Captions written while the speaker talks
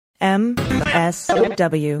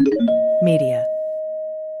MSW Media.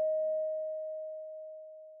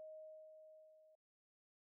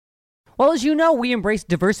 Well, as you know, we embrace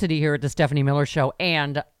diversity here at the Stephanie Miller Show,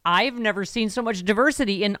 and I've never seen so much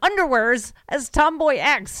diversity in underwears as Tomboy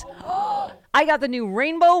X. I got the new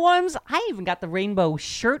rainbow ones. I even got the rainbow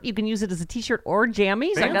shirt. You can use it as a t-shirt or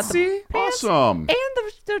jammies. Fancy? I got the pants Awesome. and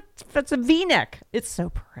it's a V-neck. It's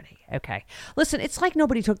so pretty. Okay. Listen, it's like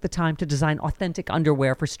nobody took the time to design authentic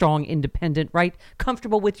underwear for strong, independent, right?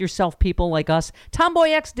 Comfortable with yourself people like us.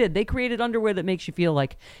 Tomboy X did. They created underwear that makes you feel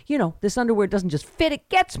like, you know, this underwear doesn't just fit, it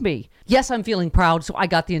gets me. Yes, I'm feeling proud, so I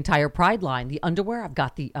got the entire Pride line. The underwear, I've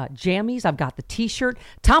got the jammies, I've got the t-shirt.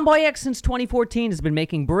 Tomboy X since 2014 has been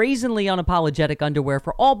making brazenly unapologetic underwear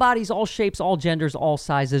for all bodies, all shapes, all genders, all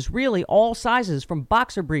sizes. Really, all sizes, from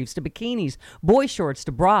boxer briefs to bikinis, boy shorts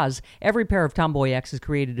to bras. Every pair of Tomboy X is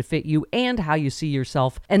created to fit you and how you see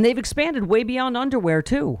yourself. And they've expanded way beyond underwear,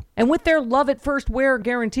 too. And with their love at first wear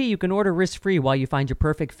guarantee, you can order risk-free while you find your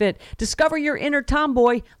perfect fit. Discover your inner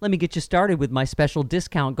tomboy. Let me get you started with my special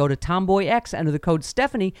discount. Go to Tomboy X, enter the code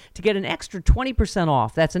Stephanie to get an extra 20%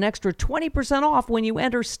 off. That's an extra 20% off when you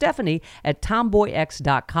enter Stephanie at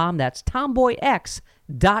tomboyx.com. That's tomboyx.com.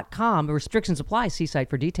 Restrictions apply. See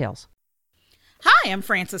site for details. Hi, I'm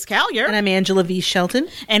Frances Callier. And I'm Angela V. Shelton.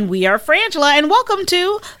 And we are Frangela, and welcome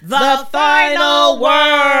to The Final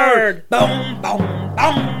Word. Boom, boom,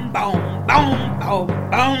 boom, boom, boom, boom,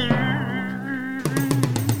 boom.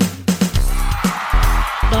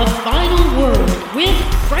 The Final Word with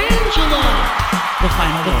Frangela. The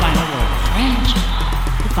final word. Frangela.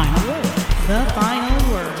 The final word. The Final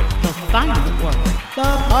Word. The final word. The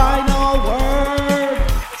Final Word.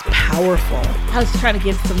 It's powerful. I was trying to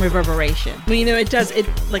give some reverberation. Well, you know, it does. It,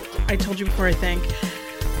 like I told you before, I think,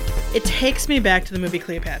 it takes me back to the movie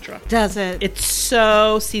Cleopatra. Does it? It's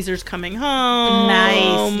so Caesar's coming home.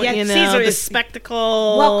 Nice. Yeah, you know, Caesar the is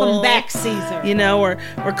spectacle. Welcome back, Caesar. You know, or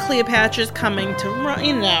Cleopatra's coming to run.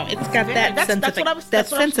 You know, it's got that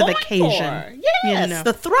sense of occasion. Yes, you know.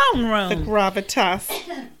 the throne room. The gravitas.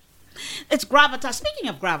 It's gravitas. Speaking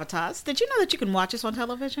of gravitas, did you know that you can watch us on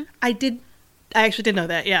television? I actually did know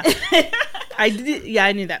that, yeah. I did. Yeah,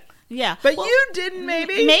 I knew that. Yeah. But you didn't,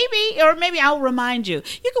 maybe? Maybe I'll remind you.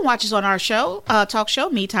 You can watch us on our show, talk show,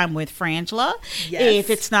 Me Time with Frangela. Yes. If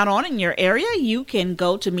it's not on in your area, you can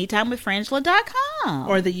go to metimewithfrangela.com.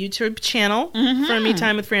 Or the YouTube channel for Me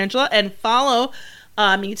Time with Frangela, and follow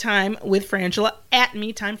Me Time with Frangela at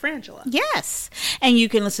Me Time Frangela. Yes. And you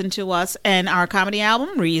can listen to us and our comedy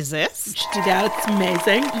album, Resist. You should do that. It's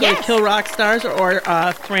amazing. Yes. Go to Kill Rock Stars or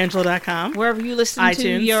Frangela.com. Wherever you listen iTunes,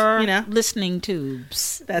 to your you know. listening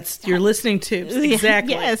tubes. That's your listening tubes.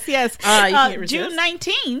 Exactly. Yes. You can't resist. June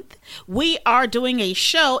 19th, we are doing a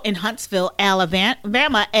show in Huntsville,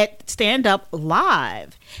 Alabama at Stand Up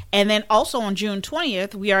Live. And then also on June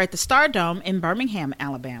 20th, we are at the Stardome in Birmingham,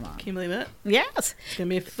 Alabama. Can you believe that? Yes. It's going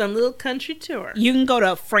to be a fun little country tour. You can go to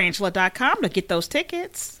Frangela.com to get those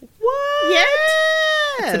tickets. What? Yes.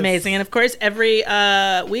 It's amazing. And of course, every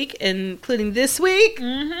week, including this week,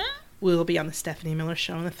 we will be on the Stephanie Miller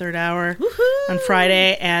Show in the third hour on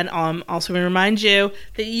Friday. And also going to remind you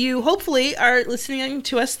that you hopefully are listening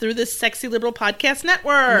to us through this Sexy Liberal Podcast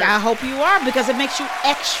Network. Yeah, I hope you are, because it makes you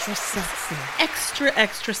extra sexy.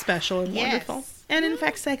 Extra special and wonderful. And in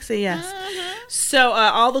fact, sexy, yes. So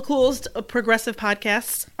all the coolest progressive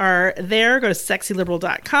podcasts are there. Go to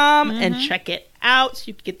sexyliberal.com and check it out. So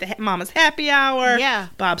you can get the Mama's Happy Hour. Yeah.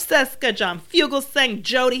 Bob Seska, John Fugelsang,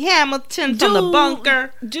 Jody Hamilton from The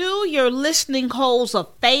Bunker. Do your listening holes a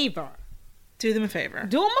favor. Do them a favor.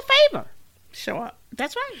 Do them a favor. Show up.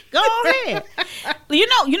 That's right. Go ahead. You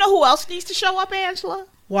know who else needs to show up, Angela?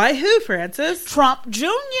 Why who, Francis? Trump Jr.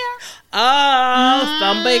 Oh,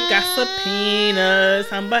 somebody got subpoenas.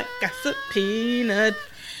 Somebody got subpoenaed.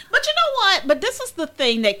 But you know what? But this is the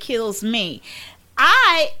thing that kills me.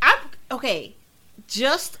 Okay,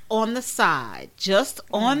 just on the side,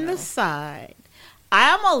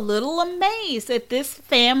 I'm a little amazed at this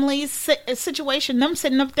family's situation. Them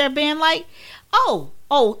sitting up there being like, oh,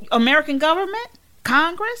 American government,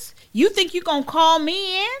 Congress, you think you're going to call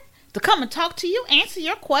me in to come and talk to you, answer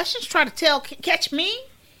your questions, try to catch me,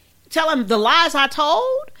 tell them the lies I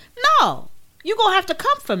told? No, you're going to have to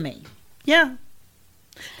come for me. Yeah.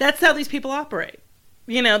 That's how these people operate.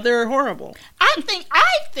 You know, they're horrible. I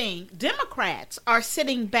think Democrats are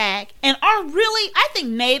sitting back and are really, I think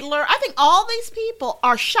Nadler, I think all these people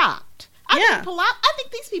are shocked. I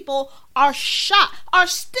think these people are shocked, are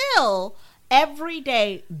still every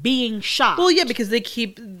day being shocked. Well, yeah, because they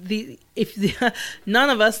keep none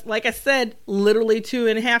of us, like I said, literally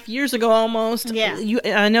 2.5 years ago almost,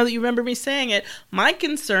 I know that you remember me saying it, my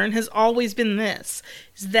concern has always been this,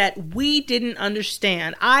 is that we didn't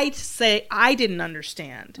understand. I'd say I didn't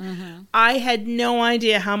understand. Mm-hmm. I had no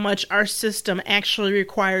idea how much our system actually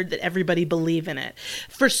required that everybody believe in it.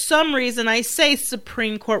 For some reason, I say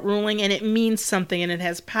Supreme Court ruling and it means something and it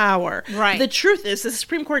has power. Right. The truth is the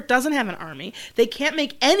Supreme Court doesn't have an army. They can't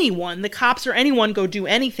make anyone, the cops or anyone, go do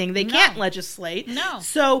anything. They can't legislate. No.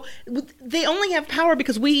 So they only have power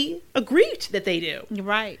because we agreed that they do.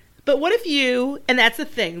 Right. But what if you, and that's the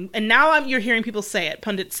thing, and now you're hearing people say it,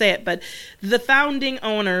 pundits say it, but the founding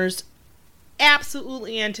owners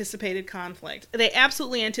absolutely anticipated conflict. They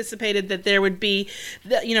absolutely anticipated that there would be,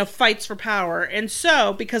 fights for power. And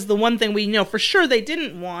so, because the one thing we know for sure they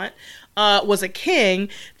didn't want was a king,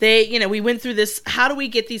 we went through this, how do we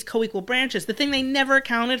get these co-equal branches? The thing they never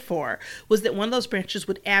accounted for was that one of those branches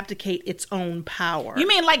would abdicate its own power. You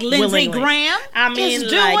mean like Lindsey Graham?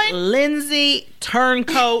 Like Lindsey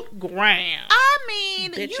Turncoat Graham.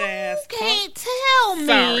 Bitch you ass can't tell me.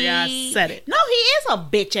 Sorry, I said it. No, he is a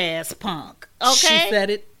bitch ass punk. Okay? She said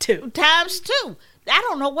it too. Times 2. I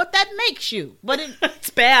don't know what that makes you, but it's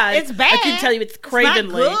bad. It's bad. I can tell you it's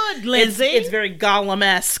cravenly. It's not good, Lindsay. It's very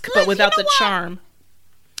Gollum-esque, but without the charm.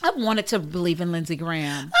 I wanted to believe in Lindsey Graham.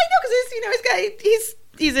 I know, because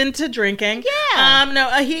he's into drinking.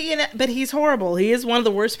 Yeah. But he's horrible. He is one of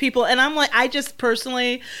the worst people. And I'm like, I just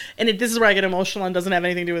personally, and this is where I get emotional and doesn't have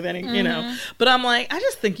anything to do with any, But I'm like, I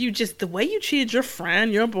just think the way you treated your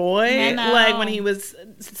friend, your boy, like when he was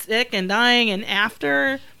sick and dying and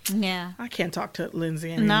after. Yeah, I can't talk to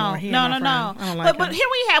Lindsay anymore. No. I don't like but here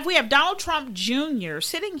we have Donald Trump Jr.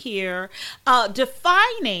 sitting here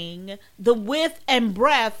defining the width and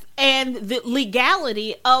breadth and the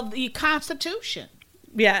legality of the Constitution.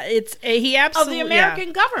 Yeah, he absolutely of the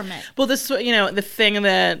American government. Well, this the thing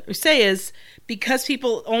that we say is because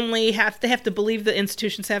people only have to believe the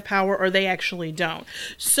institutions have power or they actually don't.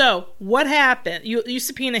 So what happened? You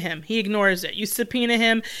subpoena him, he ignores it. You subpoena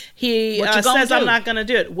him, he says I'm not going to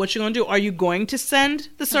do it. What you going to do? Are you going to send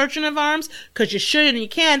the sergeant of arms? Because you should and you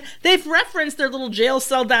can. They've referenced their little jail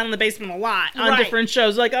cell down in the basement a lot on different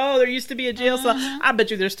shows. Like, oh, there used to be a jail cell. I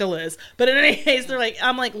bet you there still is. But in any case,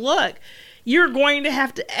 I'm like, look. You're going to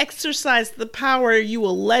have to exercise the power you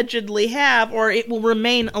allegedly have, or it will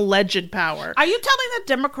remain alleged power. Are you telling the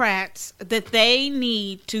Democrats that they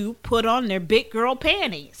need to put on their big girl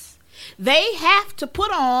panties? They have to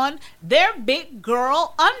put on their big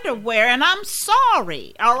girl underwear, and I'm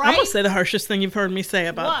sorry, all right? I'm going to say the harshest thing you've heard me say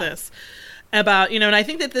about this. About, and I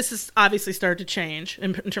think that this has obviously started to change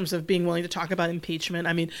in terms of being willing to talk about impeachment.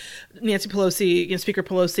 I mean, Nancy Pelosi, Speaker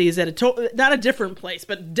Pelosi is at not a different place,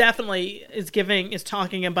 but definitely is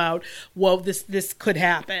talking about, well, this could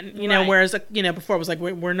happen, whereas, before it was like,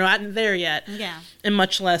 we're not there yet. Yeah. And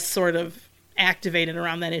much less sort of activated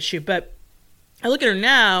around that issue. But I look at her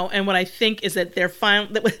now, and what I think is that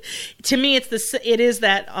to me, it is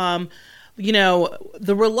that,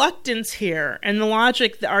 the reluctance here and the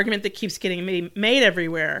logic, the argument that keeps getting made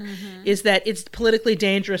everywhere is that it's politically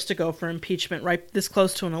dangerous to go for impeachment right this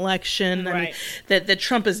close to an election. Right. I mean, that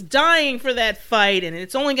Trump is dying for that fight and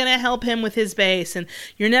it's only going to help him with his base and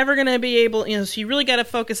you're never going to be able, so you really got to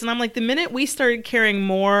focus. And I'm like, the minute we started caring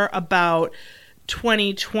more about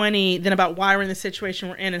 2020 than about why we're in the situation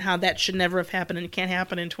we're in and how that should never have happened and it can't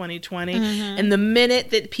happen in 2020. And the minute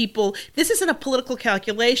that this isn't a political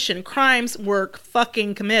calculation, crimes were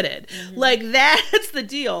fucking committed. Like, that's the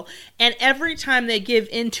deal. And every time they give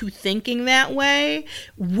into thinking that way,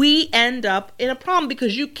 we end up in a problem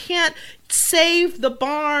because you can't save the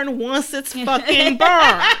barn once it's fucking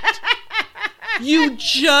burned. You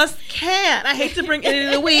just can't. I hate to bring Idiot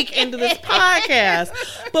of the Week into this podcast,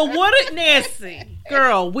 but Nancy,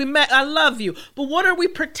 girl, I love you, but what are we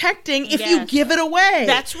protecting if you give it away?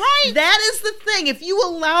 That's right. That is the thing. If you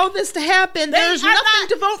allow this to happen, there's nothing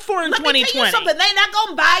to vote for in 2020. Let me tell you something. They're not going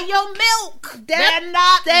to buy your milk. They're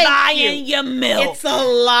not buying your milk. It's a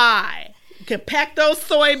lie. You can pack those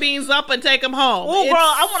soybeans up and take them home. Oh, girl,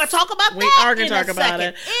 I want to talk about that. We are going to talk about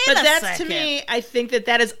it. But that's, to me, I think that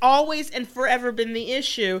has always and forever been the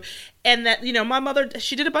issue. And that, my mother,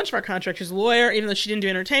 she did a bunch of our contracts. She's a lawyer. Even though she didn't do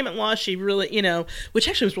entertainment law, she really, which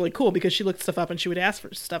actually was really cool because she looked stuff up and she would ask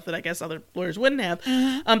for stuff that I guess other lawyers wouldn't have.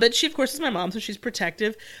 But she, of course, is my mom, so she's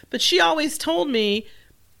protective. But she always told me,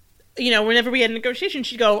 whenever we had a negotiation,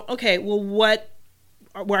 she'd go, okay, well, what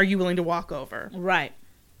are you willing to walk over? Right.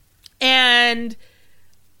 And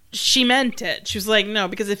she meant it. She was like, no,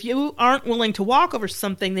 because if you aren't willing to walk over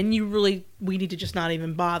something, then we need to just not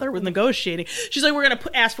even bother with negotiating. She's like, we're going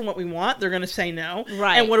to ask for what we want. They're going to say no.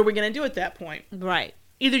 Right. And what are we going to do at that point? Right.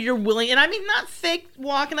 Either you're willing, and I mean not fake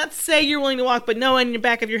walk, and not say you're willing to walk, but know in the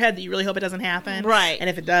back of your head that you really hope it doesn't happen. Right. And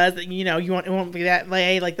if it does, then, you won't be that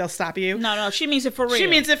way, like they'll stop you. No, she means it for real. She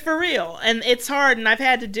means it for real. And it's hard, and I've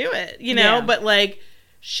had to do it, Yeah. but like,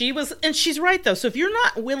 and she's right though. So if you're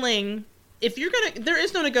not willing, there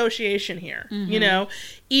is no negotiation here,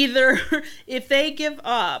 either if they give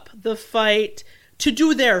up the fight to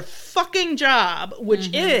do their fucking job,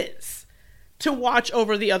 which is to watch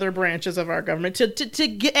over the other branches of our government,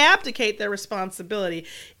 to abdicate their responsibility.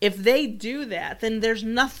 If they do that, then there's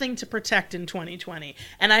nothing to protect in 2020.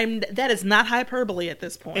 And that is not hyperbole at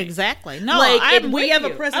this point. Exactly. No, we have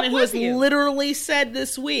a president who has literally said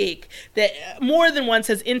this week that more than once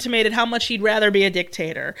has intimated how much he'd rather be a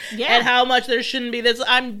dictator. Yeah. And how much there shouldn't be this.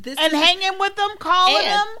 Hanging with them, calling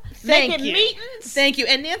them, making meetings. Thank you.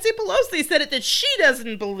 And Nancy Pelosi said that she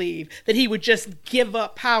doesn't believe that he would just give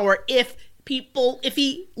up power if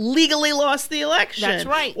he legally lost the election. That's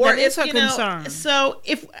right. Or that is a concern. So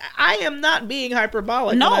if I am not being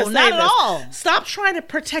hyperbolic, no, when I say not at this, all. Stop trying to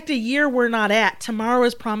protect a year we're not at. Tomorrow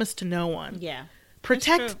is promised to no one. Yeah.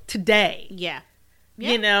 Protect today. Yeah.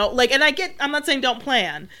 And I'm not saying don't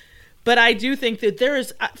plan, but I do think that there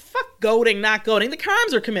is fuck goading, not goading. The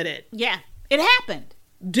crimes are committed. Yeah. It happened.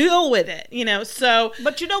 Deal with it. So.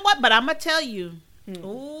 But you know what? But I'm gonna tell you.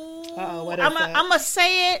 Ooh. What is I'm that? gonna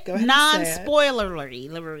say it non-spoilery.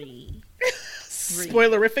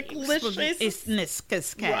 Spoilerific.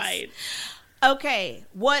 Right. Okay.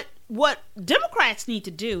 What Democrats need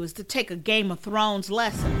to do is to take a Game of Thrones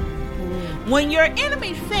lesson. When your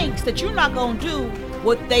enemy thinks that you're not gonna do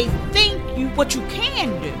what they think what you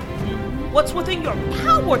can do, what's within your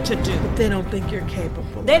power to do, they don't think you're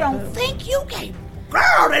capable. They don't think you capable.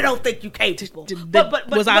 Girl, they don't think you capable. But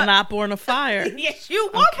was I not born of fire? Yes, you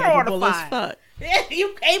were born of fire. As fuck. Yeah,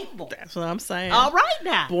 you capable. That's what I'm saying. All right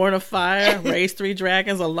now. Born of fire, raised 3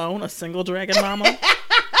 dragons alone, a single dragon mama.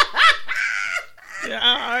 You know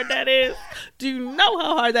how hard that is? Do you know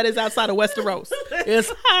how hard that is outside of Westeros?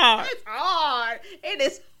 It's hard. It's hard. It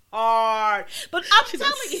is hard. But I'm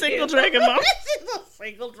telling you. Single dragon mama. She's a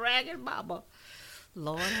single dragon mama.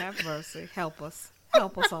 Lord have mercy. Help us.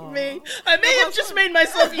 Help us all. I may have just made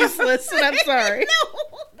myself useless, and I'm sorry.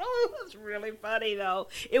 No, it was really funny though.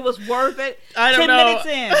 It was worth it. I don't 10 know. minutes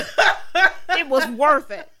in, it was worth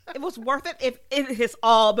it. It was worth it. If it has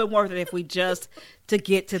all been worth it, if we just to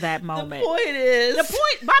get to that moment.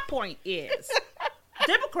 My point is,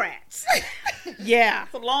 Democrats. Yeah.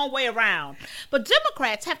 It's a long way around. But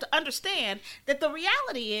Democrats have to understand that the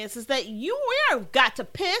reality is that we've got to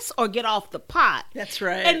piss or get off the pot. That's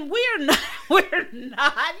right. And we're not.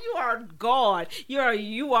 You are gone.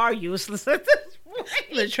 You are useless at this point.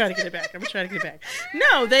 I'm going to try to get it back.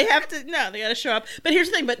 No, they have to. No, they got to show up. But here's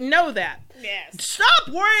the thing. But know that. Yes. Stop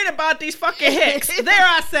worrying about these fucking hicks. There,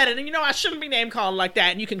 I said it. And I shouldn't be name calling like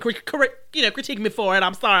that. And you can critique me for it.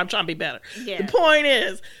 I'm sorry. I'm trying to be better. Yeah. The point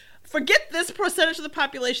is, forget this percentage of the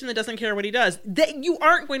population that doesn't care what he does. You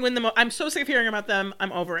aren't going to win them. I'm so sick of hearing about them.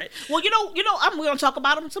 I'm over it. Well, we're going to talk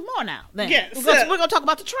about them some more now. Then. Yes. We're going to talk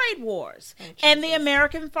about the trade wars and the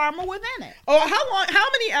American farmer within it. Oh, how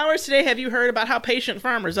many hours today have you heard about how patient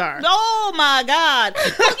farmers are? Oh my God! Well,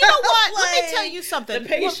 you know what? Let me tell you something. The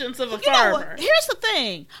patience of a you know farmer. what? Here's the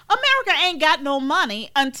thing: America ain't got no money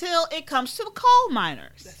until it comes to the coal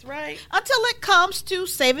miners. That's right. Until it comes to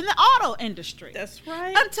saving the auto industry. That's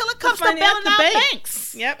right. Until it comes to bailing out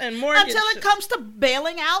banks. Yep, and mortgage. Until it comes to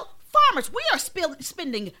bailing out farmers. We are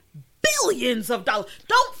spending billions of dollars.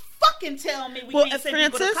 Don't fucking tell me we can't send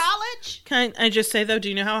people to college. Can I just say, though, do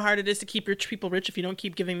you know how hard it is to keep rich people rich if you don't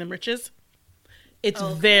keep giving them riches? It's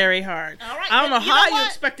very hard. All right, I don't know how you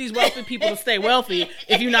expect these wealthy people to stay wealthy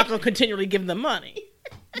if you're not going to continually give them money.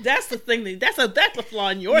 That's the thing. That's a flaw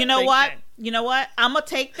in your thinking. You know what? I'm going to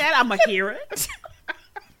take that. I'm going to hear it.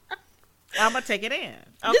 I'm going to take it in.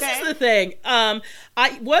 Okay. This is the thing. I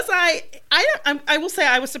will say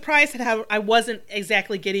I was surprised at how I wasn't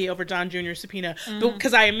exactly giddy over Don Jr.'s subpoena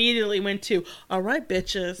because I immediately went to, all right,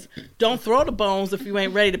 bitches, don't throw the bones if you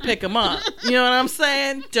ain't ready to pick them up. You know what I'm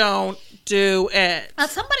saying? Don't do it. Now,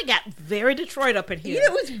 somebody got very Detroit up in here.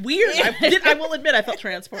 It was weird. I will admit I felt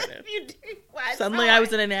transported. You did. Suddenly I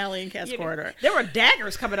was in an alley in Cass Corridor. There were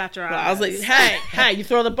daggers coming out your eyes. I was like, hey, you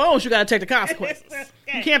throw the bones, you got to take the consequences.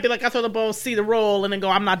 You can't be like, I throw the bones, see the roll, and then go,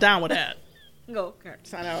 I'm not down with that. Go.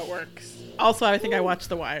 That's not how it works. Also, I think I watched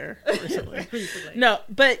The Wire recently. No,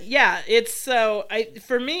 but yeah, it's so.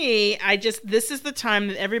 For me, this is the time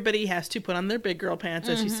that everybody has to put on their big girl pants,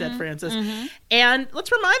 as you said, Frances. And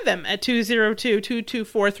let's remind them at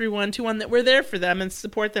 202-224-3121 that we're there for them and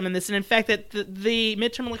support them in this. And in fact, that the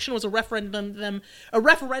midterm election was a referendum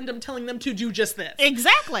telling them to do just this.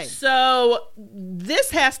 Exactly. So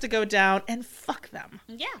this has to go down, and fuck them.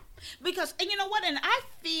 Yeah, because and you know what? And I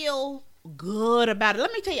feel good about it.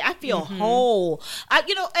 Let me tell you, I feel whole.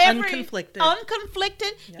 Unconflicted.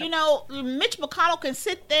 Yep. You know, Mitch McConnell can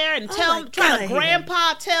sit there and try to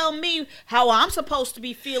grandpa tell me how I'm supposed to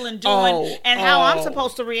be feeling how I'm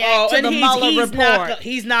supposed to react to the Mueller report.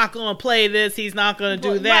 He's not going to play this. He's not going to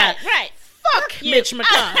do that. Right. Fuck Mitch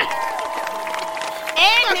McConnell.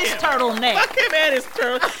 And his turtleneck. Fuck him and his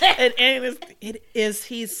turtleneck.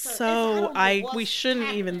 He's so, we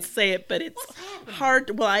shouldn't even say it, but it's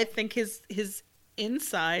hard. Well, I think his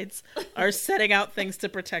insides are setting out things to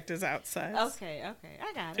protect his outsides. Okay, I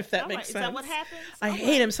got it. If that makes sense. Is that what happens? I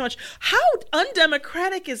hate him so much. How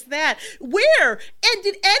undemocratic is that? Where? And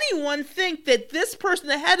did anyone think that this person,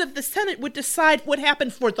 the head of the Senate, would decide what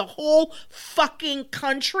happened for the whole fucking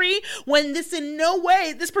country when this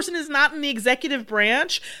person is not in the executive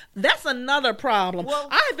branch? That's another problem. Well,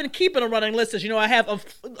 I've been keeping a running list. As you know, I have a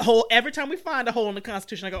hole. Every time we find a hole in the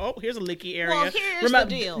Constitution, I go, oh, here's a leaky area. Well, here's the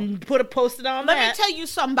deal. Put a post-it on that. Let me tell you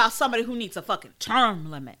something about somebody who needs a fucking term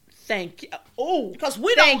limit. Thank you. Oh, because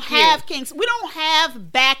we don't have kings. We don't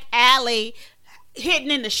have back alley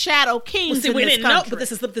hidden in the shadow kings. We didn't know, but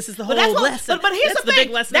this is the whole lesson. But here's the thing. Big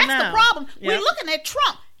lesson that's now. The problem. Yep. We're looking at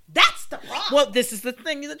Trump. That's the problem. Well, this is the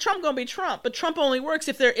thing. Trump gonna be Trump, but Trump only works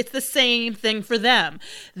if it's the same thing for them.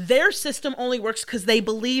 Their system only works because they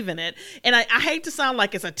believe in it. And I hate to sound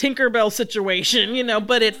like it's a Tinkerbell situation,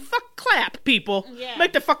 but it clap, people. Yeah.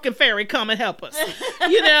 Make the fucking fairy come and help us.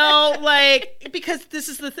 Because this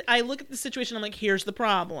is the I look at the situation, I'm like, here's the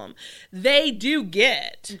problem. They do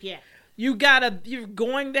get. Yeah. You're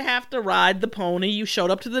going to have to ride the pony you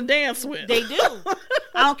showed up to the dance with. They do.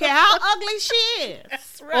 I don't care how ugly she is.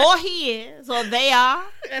 That's right. Or he is, or they are.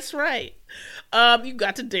 That's right. You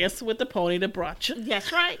got to dance with the pony that brought you.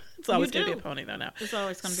 That's right. It's always going to be a pony, though, now. It's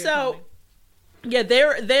always going to be a pony. Yeah,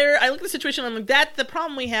 I look at the situation, I'm like, the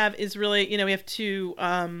problem we have is really, we have to...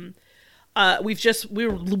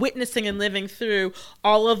 we're witnessing and living through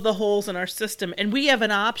all of the holes in our system, and we have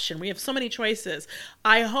an option. We have so many choices.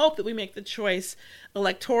 I hope that we make the choice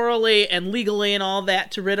electorally and legally and all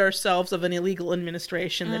that to rid ourselves of an illegal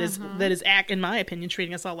administration that is in my opinion,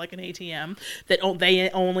 treating us all like an ATM that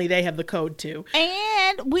they have the code to.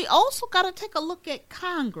 And we also got to take a look at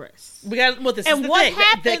Congress. This is the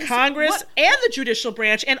thing. The Congress and the judicial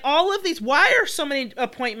branch and all of these. Why are so many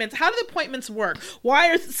appointments? How do the appointments work? Why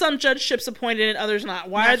are some judgeships appointed and others not?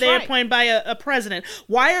 Why are they appointed by a president?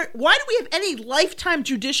 Why do we have any lifetime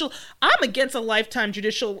judicial? I'm against a lifetime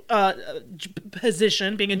judicial position,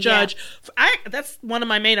 being a judge. Yeah. That's one of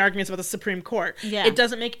my main arguments about the Supreme Court. Yeah. It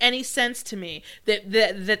doesn't make any sense to me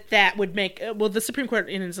that would make the Supreme Court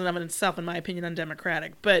in and of itself, in my opinion,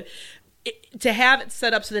 undemocratic. But to have it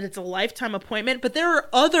set up so that it's a lifetime appointment, but there are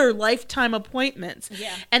other lifetime appointments.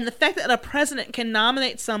 Yeah. And the fact that a president can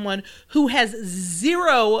nominate someone who has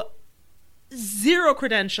zero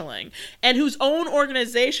credentialing and whose own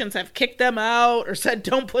organizations have kicked them out or said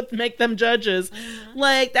don't make them judges,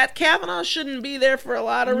 like that Kavanaugh shouldn't be there for a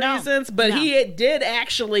lot of reasons, but he did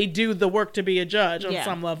actually do the work to be a judge on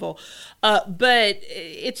some level. But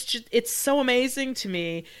it's so amazing to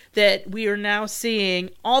me that we are now seeing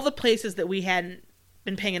all the places that we hadn't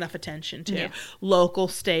been paying enough attention to. Local,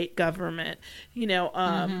 state government,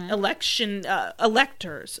 election,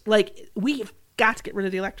 electors. Like, we've got to get rid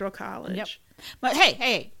of the Electoral College. Yep. But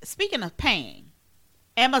hey, speaking of paying,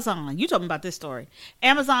 Amazon, you told me about this story.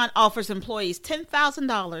 Amazon offers employees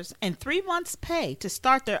 $10,000 and 3 months' pay to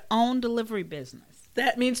start their own delivery business.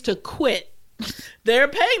 That means to quit. They're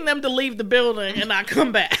paying them to leave the building and not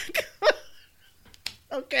come back.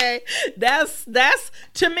 Okay, that's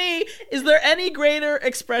to me. Is there any greater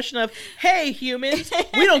expression of, hey, humans,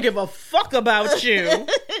 we don't give a fuck about you?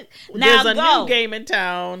 There's a new game in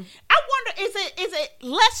town. I wonder, is it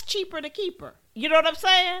less cheaper to keep her? You know what I'm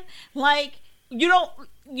saying? Like,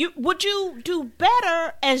 would you do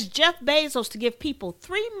better as Jeff Bezos to give people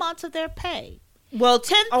 3 months of their pay? Well,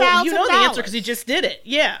 $10,000. You know the answer because he just did it.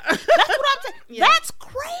 Yeah. That's what I'm saying. Yeah. That's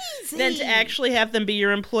crazy. Then to actually have them be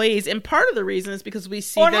your employees. And part of the reason is because we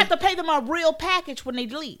see or have to pay them a real package when they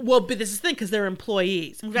leave. Well, but this is the thing, because they're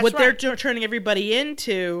employees. That's what they're turning everybody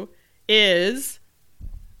into is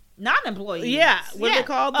Non-employees. Yeah, what are they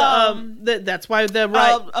called? That's why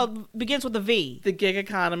begins with a V. The gig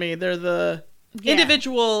economy. They're the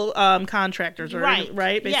individual contractors, right?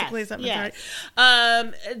 Basically, something right.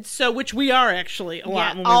 So, which we are actually a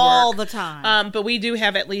lot when we all work. the time. But we do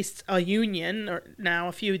have at least a union, or now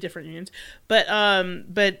a few different unions. But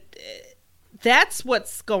that's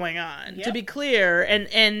what's going on. Yep. To be clear,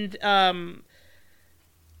 and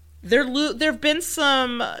there have been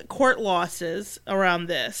some court losses around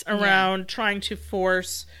this, around trying to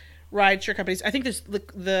force rideshare companies. I think there's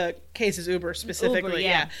the case is Uber specifically.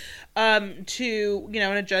 Uber, to,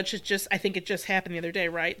 and a judge has just, I think it just happened the other day,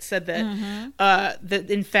 right? Said that that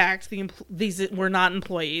in fact these were not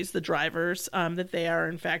employees, the drivers, that they are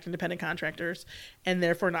in fact independent contractors and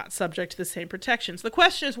therefore not subject to the same protections. The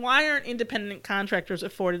question is, why aren't independent contractors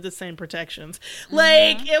afforded the same protections?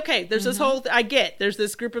 Like, okay, there's this whole,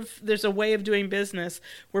 there's a way of doing business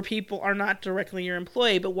where people are not directly your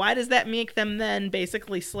employee, but why does that make them then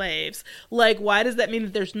basically slaves? Like, why does that mean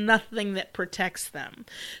that there's nothing that protects them?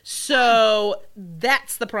 So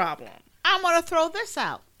that's the problem. I'm going to throw this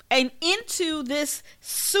out and into this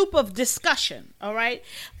soup of discussion, all right?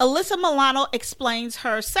 Alyssa Milano explains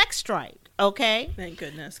her sex strike, okay? Thank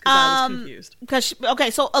goodness, because I was confused.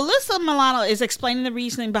 So Alyssa Milano is explaining the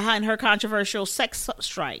reasoning behind her controversial sex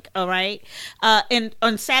strike, all right? And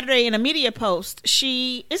on Saturday in a media post,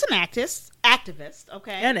 she is an activist,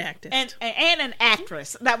 okay? An activist. And an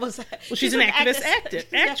actress. That was... Well, she's an actress.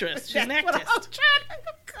 She's an actress.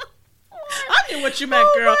 I knew what you meant,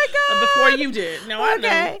 girl, before you did. No, I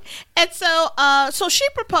know. And so she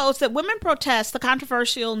proposed that women protest the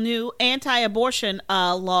controversial new anti-abortion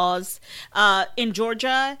laws in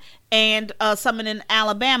Georgia and some in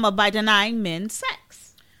Alabama by denying men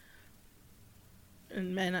sex.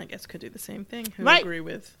 And men, I guess, could do the same thing. Who Right. agree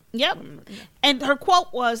with Yep. women. Yeah. And her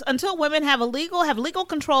quote was, "Until women have legal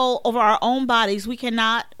control over our own bodies, we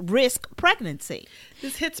cannot risk pregnancy."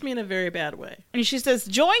 This hits me in a very bad way. And she says,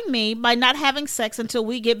 "Join me by not having sex until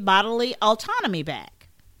we get bodily autonomy back."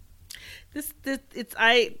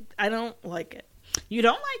 I don't like it. You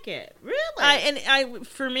don't like it, really?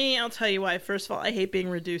 For me, I'll tell you why. First of all, I hate being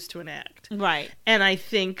reduced to an act. Right. And I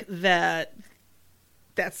think that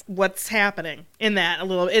that's what's happening in that a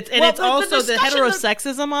little. It's also the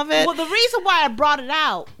heterosexism of it. Well, the reason why I brought it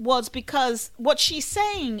out was because what she's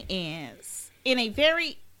saying is, in a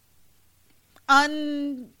very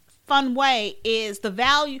unfun way, is the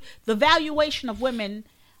valuation of women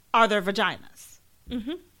are their vaginas,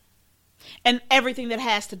 and everything that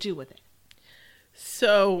has to do with it.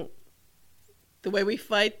 So the way we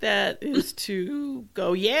fight that is to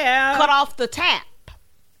go, cut off the tap,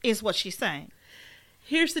 is what she's saying.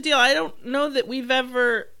 Here's the deal. I don't know that we've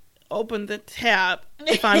ever opened the tap,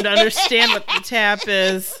 if I'm to understand what the tap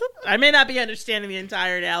is. I may not be understanding the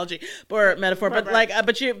entire analogy or metaphor, but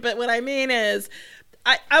what I mean is,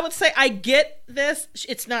 I would say I get this.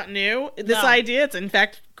 It's not new. This idea. It's in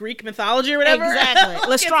fact Greek mythology or whatever. Exactly.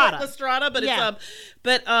 Lystrata,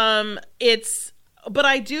 but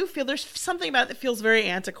I do feel there's something about it that feels very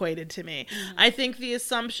antiquated to me. I think the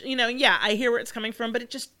assumption, I hear where it's coming from, but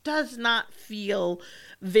it just does not feel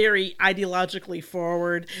very ideologically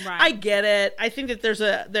forward. Right. I get it. I think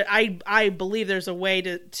that I believe there's a way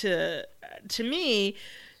to me,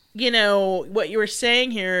 what you were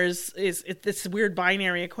saying here is this weird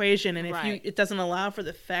binary equation, and it doesn't allow for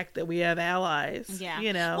the fact that we have allies. Yeah.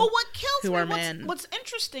 Well, what kills who me? are men. What's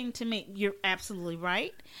interesting to me? You're absolutely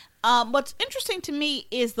right. What's interesting to me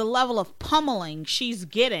is the level of pummeling she's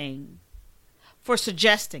getting for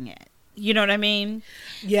suggesting it. You know what I mean?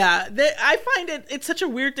 Yeah, I find it's such a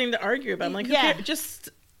weird thing to argue about. I'm like, just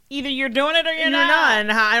either you're doing it or you're not.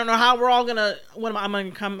 And I don't know how we're all gonna. When I'm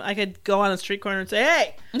gonna come, I could go on a street corner and say,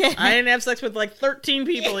 "Hey, I didn't have sex with like 13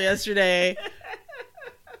 people yesterday."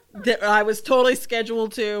 That I was totally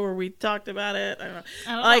scheduled to, or we talked about it. I don't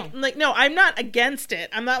know. Like, no, I'm not against it.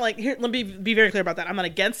 I'm not like, here, let me be very clear about that. I'm not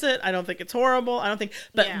against it. I don't think it's horrible. I don't think,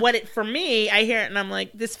 but for me, I hear it and I'm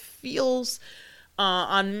like, this feels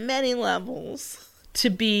on many levels to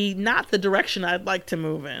be not the direction I'd like to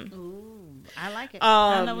move in. Ooh, I like it.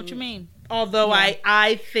 I know what you mean. Although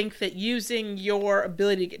I think that using your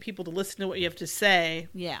ability to get people to listen to what you have to say,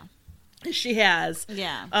 she has,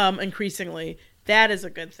 increasingly, that is a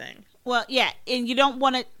good thing. Well, and you don't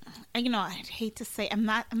want to. I'd hate to say I don't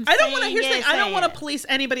want to. Here's the thing: I don't want to police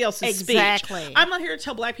anybody else's speech. Exactly. I'm not here to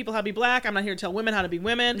tell Black people how to be Black. I'm not here to tell women how to be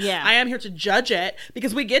women. Yeah. I am here to judge it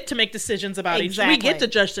because we get to make decisions about each. We get to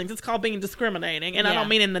judge things. It's called being discriminating, and I don't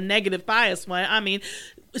mean in the negative bias way. I mean,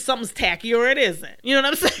 something's tacky or it isn't. You know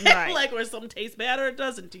what I'm saying? Right. Like, or something tastes bad or it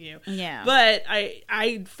doesn't to you. Yeah. But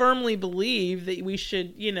I firmly believe that we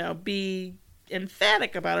should, be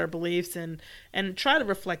emphatic about our beliefs and try to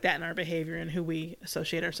reflect that in our behavior and who we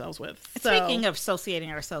associate ourselves with. Speaking of associating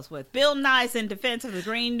ourselves with, Bill Nye's in defense of the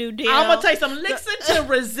Green New Deal. I'm gonna tell you something. Listen to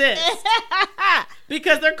resist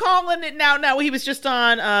because they're calling it now. Now he was just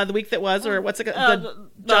on the week that was, or what's it? John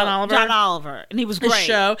Oliver. John Oliver, and he was great. His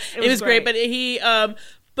show. It was great, but he.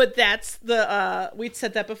 But that's we'd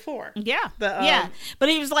said that before. Yeah, yeah. But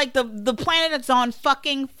he was like the planet is on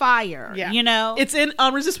fucking fire. Yeah, it's in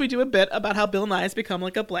on Resist. We do a bit about how Bill Nye has become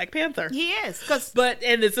like a Black Panther. He is,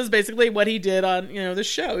 and this is basically what he did on the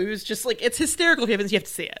show. He was just like, it's hysterical. If you have to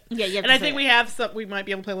see it. Yeah, and I think we might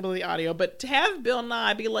be able to play a little bit of the audio, but to have Bill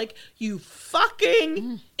Nye be like, you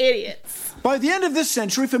fucking idiots. By the end of this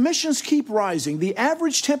century, if emissions keep rising, the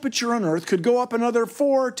average temperature on Earth could go up another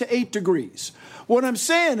 4 to 8 degrees. What I'm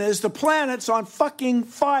saying is the planet's on fucking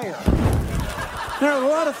fire. There are a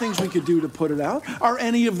lot of things we could do to put it out. Are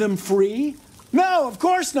any of them free? No, of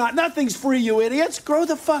course not. Nothing's free, you idiots. Grow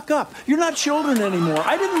the fuck up. You're not children anymore.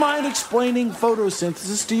 I didn't mind explaining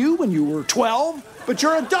photosynthesis to you when you were 12, but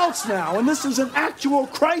you're adults now, and this is an actual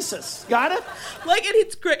crisis. Got it? Like,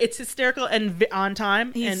 it's great. It's hysterical and on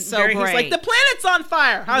time. He's and so great. He's like, the planet's on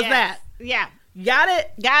fire. How's that? Yeah. Got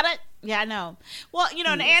it? Yeah, I know. Well,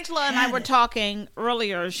 and Angela and I were talking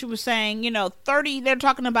earlier. She was saying, 30, they're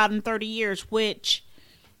talking about in 30 years, which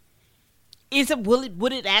is it,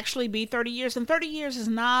 would it actually be 30 years? And 30 years is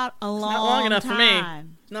not a long enough time. for me.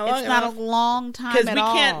 It's not a long time at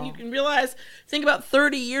all. Because you can realize, think about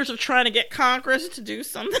 30 years of trying to get Congress to do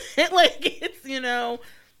something. Like, it's,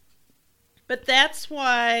 but that's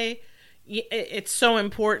why it's so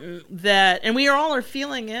important that, and we all are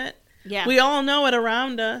feeling it. Yeah. We all know it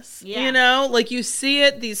around us. Yeah. Like you see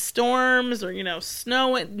it, these storms or,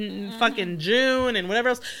 snow in fucking June and whatever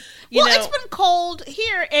else. It's been cold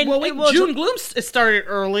here. And June gloom started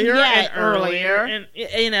earlier and earlier. And,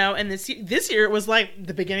 and this year it was like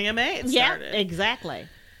the beginning of May it started. Yeah, exactly.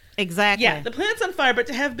 Yeah, the planet's on fire, but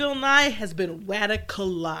to have Bill Nye has been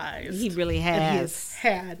radicalized. He really has. And he has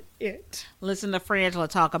had it. Listen to Frangela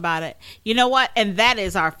talk about it. You know what? And that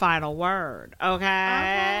is our final word.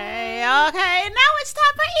 Okay. Now it's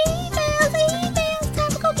time for emails.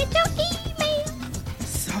 Time to go get your emails.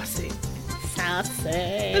 Saucy.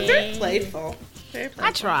 It's very playful.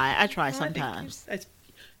 I try sometimes.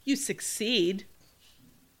 You succeed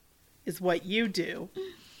is what you do.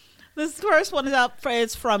 This first one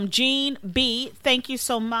is from Jean B. Thank you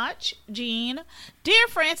so much, Jean. Dear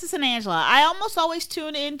Francis and Angela, I almost always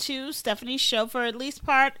tune into Stephanie's show for at least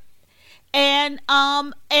part, and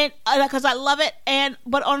because I love it.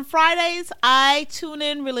 But on Fridays, I tune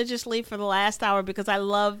in religiously for the last hour because I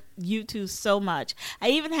love you two so much. I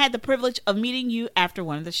even had the privilege of meeting you after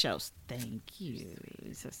one of the shows. Thank you.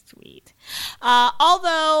 So sweet.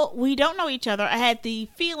 Although we don't know each other, I had the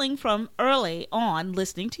feeling from early on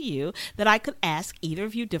listening to you that I could ask either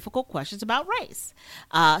of you difficult questions about race.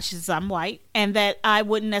 She says I'm white, and that I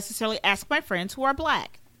wouldn't necessarily ask my friends who are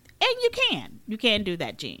black. And you can. You can do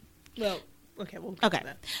that, Jean. Well, okay, we'll get to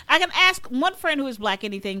that. I can ask one friend who is black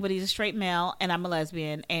anything, but he's a straight male, and I'm a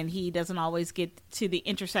lesbian, and he doesn't always get to the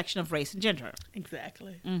intersection of race and gender.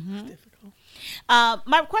 Exactly. It's difficult.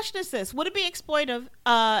 My question is this: would it be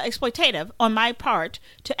exploitative on my part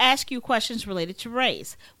to ask you questions related to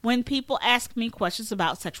race? When people ask me questions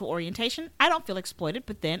about sexual orientation, I don't feel exploited,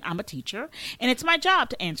 but then I'm a teacher, and it's my job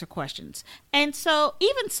to answer questions. And so,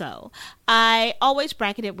 even so, I always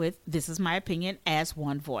bracket it with, this is my opinion as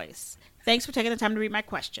one voice. Thanks for taking the time to read my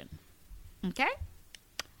question. Okay?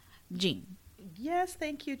 Jean. Yes,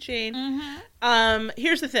 thank you, Jean. Mm-hmm.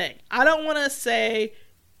 Here's the thing. Obviously,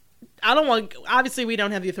 we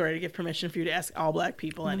don't have the authority to give permission for you to ask all black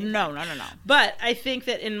people anything. No. But I think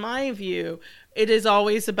that in my view, it is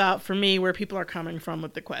always about, for me, where people are coming from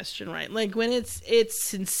with the question, right? Like when it's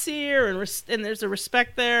sincere and there's a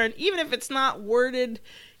respect there, and even if it's not worded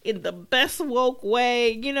in the best woke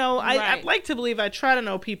way, I'd like to believe I try to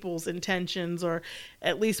know people's intentions, or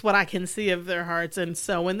at least what I can see of their hearts. And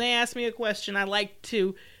so when they ask me a question, I like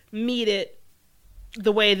to meet it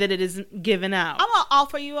the way that it is given out. I'm going to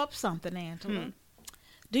offer you up something, Angela.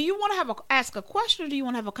 Do you want to ask a question, or do you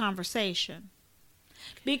want to have a conversation?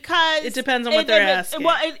 Because it depends on what they're asking.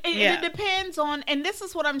 Well, it depends on, and this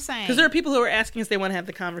is what I'm saying. Because there are people who are asking because they want to have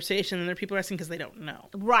the conversation, and there are people who are asking because they don't know.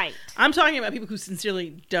 Right. I'm talking about people who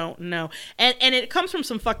sincerely don't know, and it comes from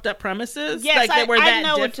some fucked up premises. Yes, that we're that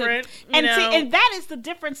know different. And that is the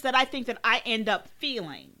difference that I think that I end up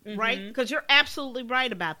feeling. Right? Because you're absolutely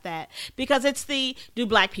right about that. Because it's do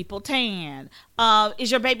black people tan? Is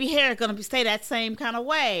your baby hair going to stay that same kind of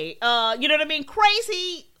way? You know what I mean?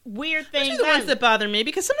 Crazy, weird things. Those are the ones that bother me,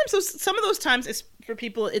 because sometimes some of those times it's for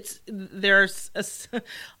people. There's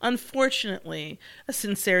unfortunately a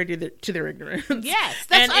sincerity to their ignorance. Yes,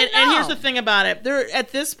 and here's the thing about it.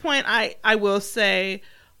 At this point, I will say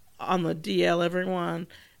on the DL, everyone,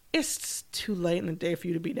 it's too late in the day for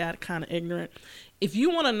you to be that kind of ignorant. If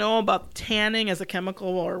you want to know about tanning as a chemical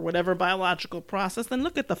or whatever biological process, then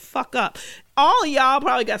look it the fuck up. All of y'all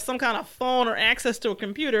probably got some kind of phone or access to a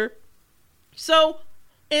computer. So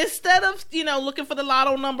instead of, looking for the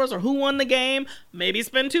lotto numbers or who won the game, maybe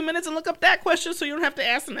spend 2 minutes and look up that question so you don't have to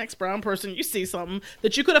ask the next brown person you see something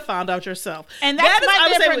that you could have found out yourself. And that's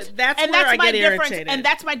my difference. That's where I get irritated. And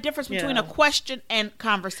that's my difference between a question and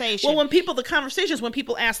conversation. Well, the conversation is when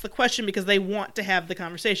people ask the question because they want to have the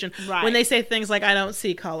conversation. Right. When they say things like, I don't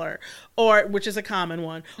see color, or which is a common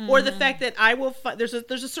one, or the fact that there's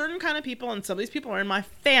a certain kind of people, and some of these people are in my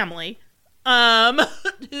family,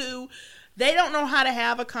 who... they don't know how to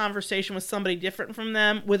have a conversation with somebody different from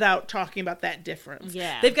them without talking about that difference.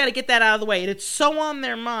 Yeah. They've got to get that out of the way. And it's so on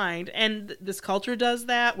their mind. And this culture does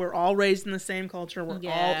that. We're all raised in the same culture. We're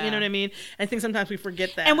all, you know what I mean? I think sometimes we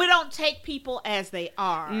forget that. And we don't take people as they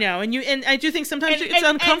are. No, and I do think sometimes it's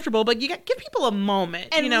uncomfortable, but you got give people a moment.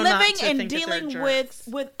 And living not to and dealing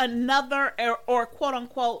with another or quote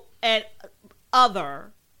unquote an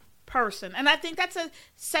other person, and I think that's a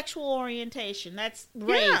sexual orientation. That's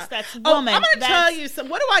race. That's woman. I'm going to tell you something.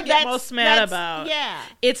 What do I get most mad about? Yeah,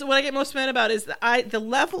 it's what I get most mad about is the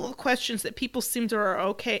level of questions that people seem to are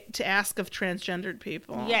okay to ask of transgendered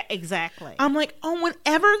people. Yeah, exactly. I'm like,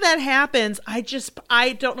 whenever that happens, I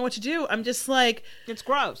don't know what to do. I'm just like, it's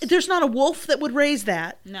gross. There's not a wolf that would raise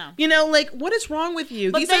that. No, what is wrong with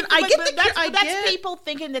you? That's people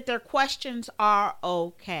thinking that their questions are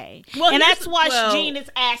okay. Well, and that's why Jean is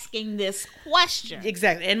asking this question.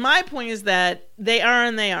 Exactly. And my point is that they are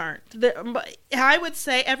and they aren't. I would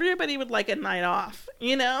say everybody would like a night off.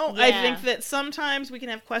 Yeah. I think that sometimes we can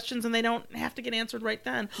have questions and they don't have to get answered right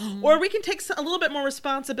then. Mm-hmm. Or we can take a little bit more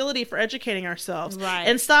responsibility for educating ourselves. Right.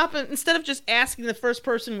 And stop, instead of just asking the first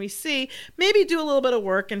person we see, maybe do a little bit of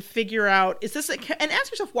work and figure out, and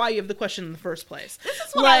ask yourself why you have the question in the first place. This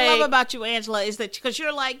is what I love about you, Angela, is that because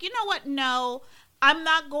you're like, you know what? No, I'm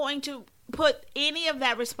not going to put any of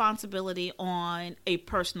that responsibility on a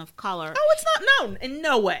person of color. Oh, it's not known in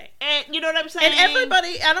no way. And you know what I'm saying? And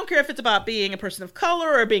everybody, I don't care if it's about being a person of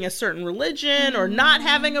color or being a certain religion or not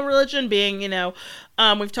having a religion, being,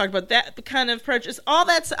 we've talked about that kind of prejudice. All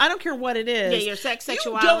that's, I don't care what it is. Yeah, your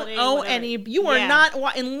sexuality. You don't owe any, you are not,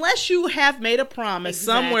 unless you have made a promise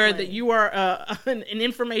somewhere that you are an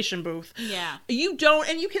information booth. Yeah. You don't,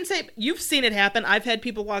 and you can say, you've seen it happen. I've had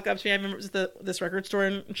people walk up to me. I remember it was this record store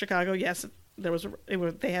in Chicago. Yes,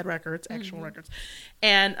 they had records, actual records,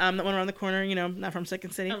 and that went around the corner, not from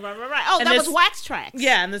Second City. Right. Oh, and that was Wax Trax.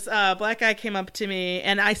 Yeah, and this black guy came up to me,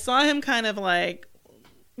 and I saw him kind of like,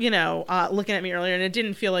 looking at me earlier, and it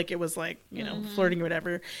didn't feel like it was like, flirting or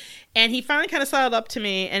whatever. And he finally kind of sidled up to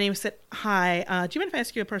me, and he said, "Hi, do you mind if I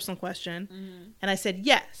ask you a personal question?" And I said,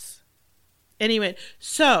 "Yes." And he went,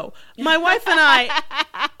 "So, my wife and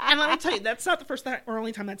I," and let me tell you, that's not the first time or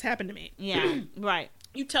only time that's happened to me. Yeah, right.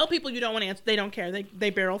 You tell people you don't want to answer, they don't care. They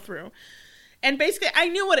barrel through. And basically, I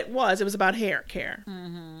knew what it was. It was about hair care.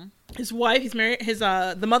 Mm-hmm. His wife, he's married.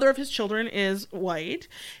 The mother of his children is white,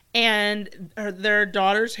 and their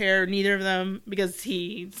daughter's hair. Neither of them, because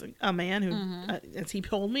he's a man who, as he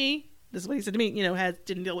told me, this is what he said to me,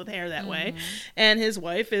 didn't deal with hair that way. And his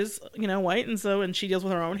wife is, white, and she deals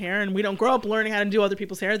with her own hair, and we don't grow up learning how to do other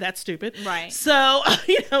people's hair. That's stupid. Right. So,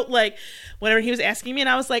 whenever he was asking me, and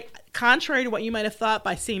I was like, contrary to what you might have thought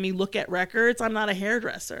by seeing me look at records, I'm not a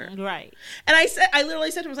hairdresser. Right. And I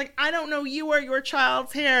literally said to him, I was like, I don't know you or your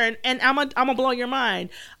child's hair, and I'm gonna blow your mind.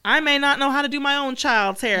 I may not know how to do my own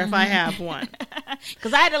child's hair if I have one.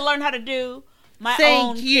 Because I had to learn how to do my Thank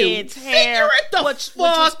own you. kid's hair, Figure it the which is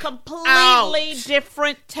fuck completely out.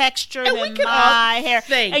 different texture And we than can my all- hair.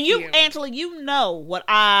 Thank and you. Angela, you know what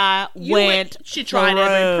I went She tried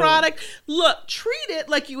every through. product. Look, treat it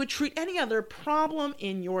like you would treat any other problem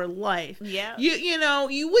in your life. Yeah. You know,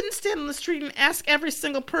 you wouldn't stand on the street and ask every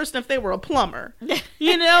single person if they were a plumber.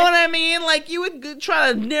 You know what I mean? Like, you would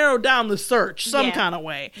try to narrow down the search some Yeah. kind of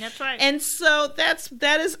way. That's right. And so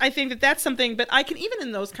that is I think that's something, but I can, even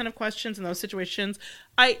in those kind of questions, in those situations,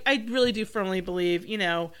 I really do firmly believe, you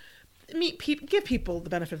know, give people the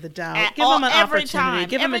benefit of the doubt. Give them an every opportunity. time,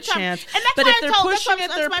 Give them a every time. chance. And that's But why if I they're told- pushing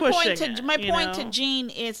that's it, they're my pushing point it. My you point to know? Jean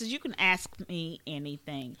is you can ask me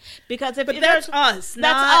anything, because if But that's us. that's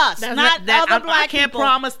not, us, that's not other black I can't people.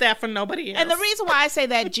 promise that for nobody else. And the reason why I say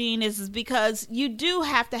that, Jean, is because you do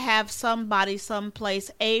have to have somebody,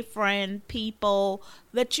 someplace, a friend, people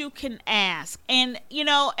that you can ask. And, you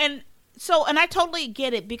know, and I totally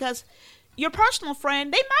get it, because your personal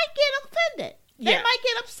friend, they might get offended. They Yeah. might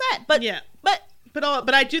get upset. But, Yeah.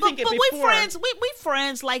 but I do think but it we before. friends, we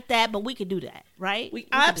friends like that, but we could do that, right? We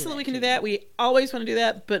absolutely can do that. We always want to do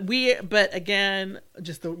that. But again,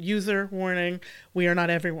 just the user warning, we are not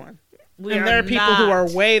everyone. And there are people who are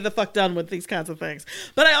way the fuck done with these kinds of things.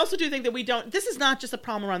 But I also do think that this is not just a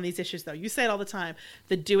problem around these issues, though. You say it all the time,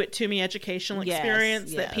 the do-it-to-me educational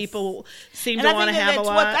experience that people seem to want to have a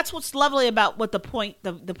lot. That's what's lovely about what the point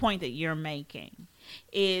that you're making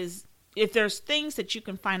is, if there's things that you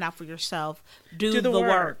can find out for yourself, do the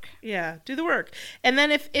work. Yeah, do the work. And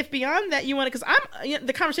then if beyond that you want to, because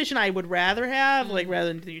the conversation I would rather have, like, rather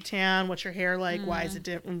than do your tan, what's your hair like, why is it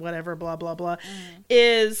different, whatever, blah, blah, blah,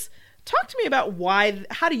 is talk to me about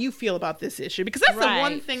how do you feel about this issue? Because that's the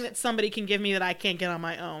one thing that somebody can give me that I can't get on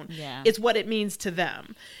my own. Yeah. Is what it means to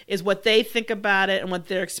them, is what they think about it and what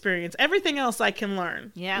their experience. Everything else I can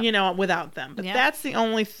learn, you know, without them. But that's the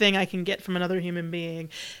only thing I can get from another human being.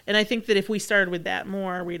 And I think that if we started with that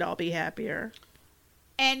more, we'd all be happier.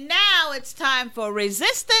 And now it's time for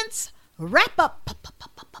Resistance Wrap Up.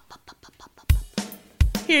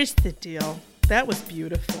 Here's the deal. That was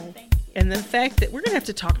beautiful. And the fact that we're going to have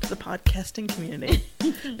to talk to the podcasting community.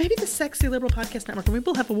 Maybe the Sexy Liberal Podcast Network, and maybe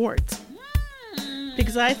we'll have awards.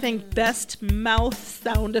 Because I think best mouth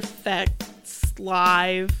sound effects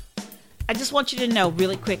live. I just want you to know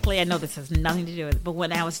really quickly, I know this has nothing to do with it, but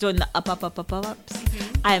when I was doing the ups,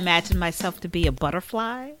 I imagined myself to be a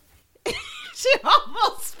butterfly. She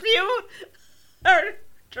almost spewed her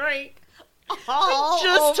drink. I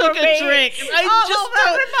just took a drink. You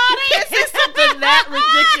can't say something that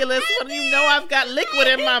ridiculous when you know I've got liquid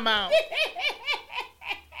in my mouth.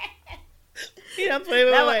 Wait. I'm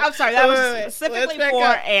sorry, that was specifically for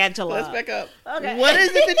Angela. Let's back up. Okay. What is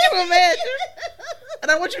it that you imagine?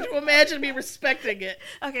 And I want you to imagine me respecting it.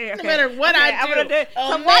 Okay. No matter what I do. I'm gonna do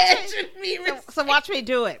it. So watch me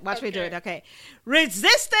do it. Watch me do it. Okay.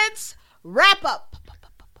 Resistance Wrap Up.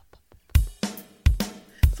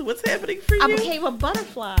 So what's happening for you? I became a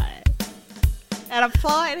butterfly. And I'm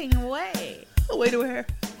flying away. Away to where?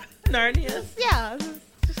 Narnia? Yeah,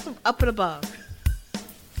 just up and above.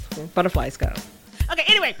 That's where butterflies go. Okay,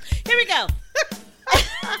 anyway, here we go.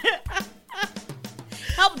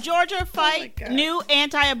 Help Georgia fight new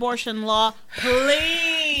anti-abortion law,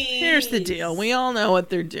 please. Here's the deal. We all know what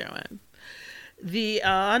they're doing.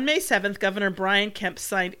 On May 7th, Governor Brian Kemp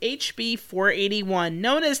signed HB 481,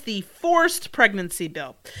 known as the Forced Pregnancy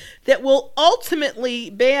Bill, that will ultimately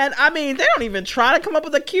ban, they don't even try to come up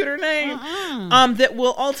with a cuter name, that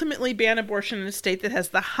will ultimately ban abortion in a state that has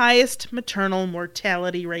the highest maternal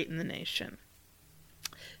mortality rate in the nation.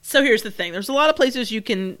 So here's the thing. There's a lot of places you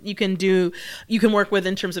can work with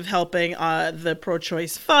in terms of helping the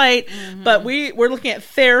pro-choice fight. But we're looking at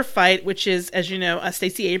Fair Fight, which is, as you know, a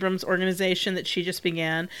Stacey Abrams organization that she just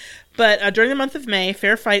began. But during the month of May,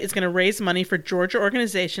 Fair Fight is going to raise money for Georgia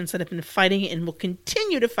organizations that have been fighting and will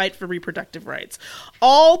continue to fight for reproductive rights.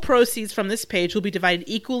 All proceeds from this page will be divided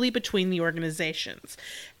equally between the organizations,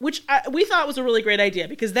 which we thought was a really great idea,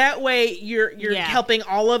 because that way you're helping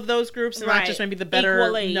all of those groups and not just maybe the better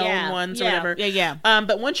known ones or whatever.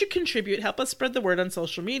 But once you contribute, help us spread the word on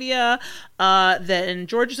social media that in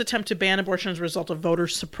Georgia's attempt to ban abortion as a result of voter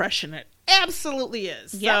suppression. It absolutely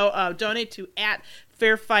is. So donate to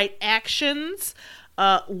 @FairFightActions.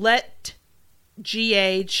 Let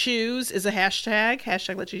GA choose is a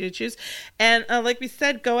hashtag let GA choose. And like we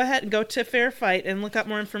said, go ahead and go to Fair Fight and look up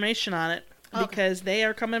more information on it, because they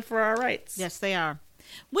are coming for our rights. Yes, they are.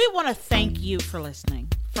 We want to thank you for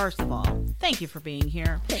listening. First of all, thank you for being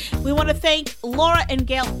here. We want to thank Laura and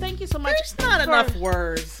Gail. Thank you so much. There's not enough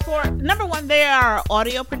words. For number one, they are our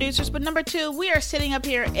audio producers, but number two, we are sitting up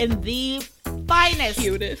here in the finest,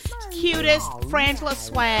 Cutest. Frangela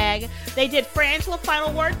swag. They did Frangela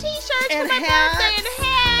Final Word t-shirts And for my birthday and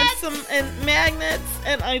hats. And magnets,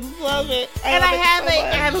 and I love it. And I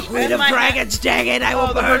have a Queen of Dragons jacket. I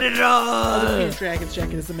will burn it all. The Queen of Dragons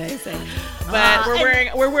jacket is amazing. But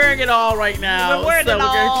we're wearing it all right now. We're wearing so it we're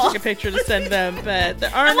all. going to take a picture to send them. But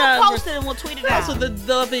there are And we'll post it and we'll tweet it out. Also, the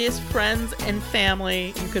loveliest friends and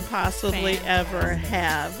family you could possibly ever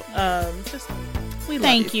have. We love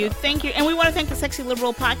Thank you. so. Thank you. And we want to thank the Sexy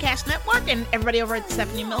Liberal Podcast Network and everybody over at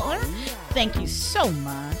Stephanie Miller. Thank you so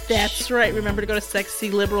much. That's right. Remember to go to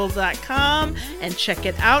sexyliberal.com and check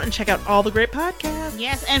it out and check out all the great podcasts.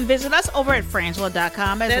 Yes, and visit us over at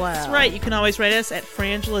frangela.com as well. That's right. You can always write us at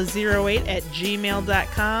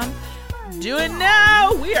frangela08@gmail.com. Do it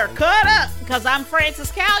now. We are caught up. Because I'm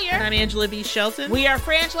Frances Callier. I'm Angela V. Shelton. We are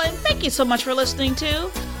Frangela, and thank you so much for listening to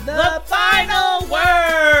The Final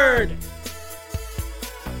Word.